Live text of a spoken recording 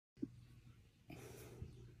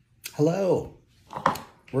Hello.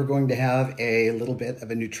 We're going to have a little bit of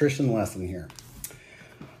a nutrition lesson here.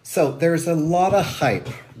 So there's a lot of hype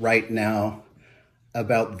right now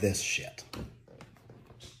about this shit.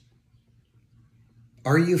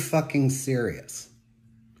 Are you fucking serious?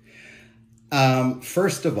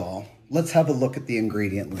 First of all, let's have a look at the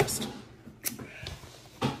ingredient list.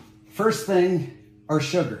 First thing are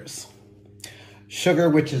sugars. Sugar,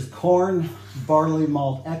 which is corn, barley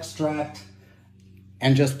malt extract,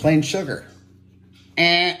 and just plain sugar.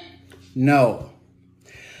 No.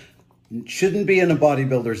 Shouldn't be in a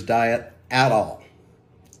bodybuilder's diet at all.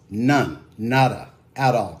 None. Nada.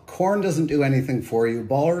 At all. Corn doesn't do anything for you.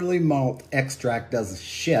 Barley malt extract does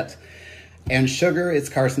shit. And sugar is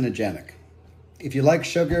carcinogenic. If you like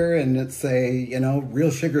sugar and it's real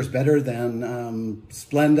sugar is better than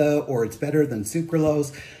Splenda or it's better than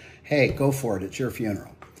sucralose, hey, go for it. It's your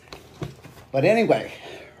funeral. But anyway,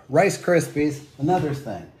 Rice Krispies, another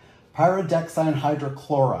thing. Pyridexine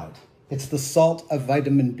hydrochloride. It's the salt of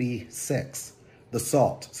vitamin B6. The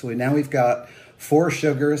salt. So now we've got 4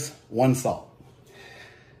 sugars, 1 salt.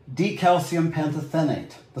 Decalcium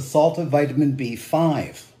pantothenate. The salt of vitamin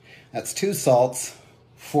B5. That's 2 salts,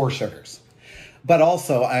 4 sugars. But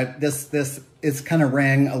also, this is kind of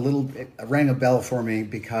rang a bell for me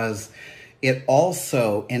because it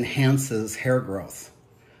also enhances hair growth.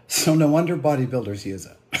 So no wonder bodybuilders use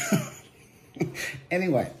it.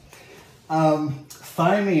 Anyway,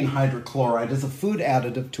 thiamine hydrochloride is a food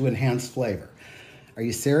additive to enhance flavor. Are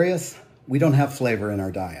you serious? We don't have flavor in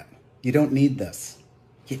our diet. You don't need this.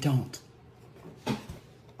 You don't.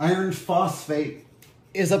 Iron phosphate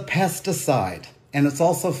is a pesticide, and it's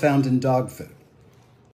also found in dog food.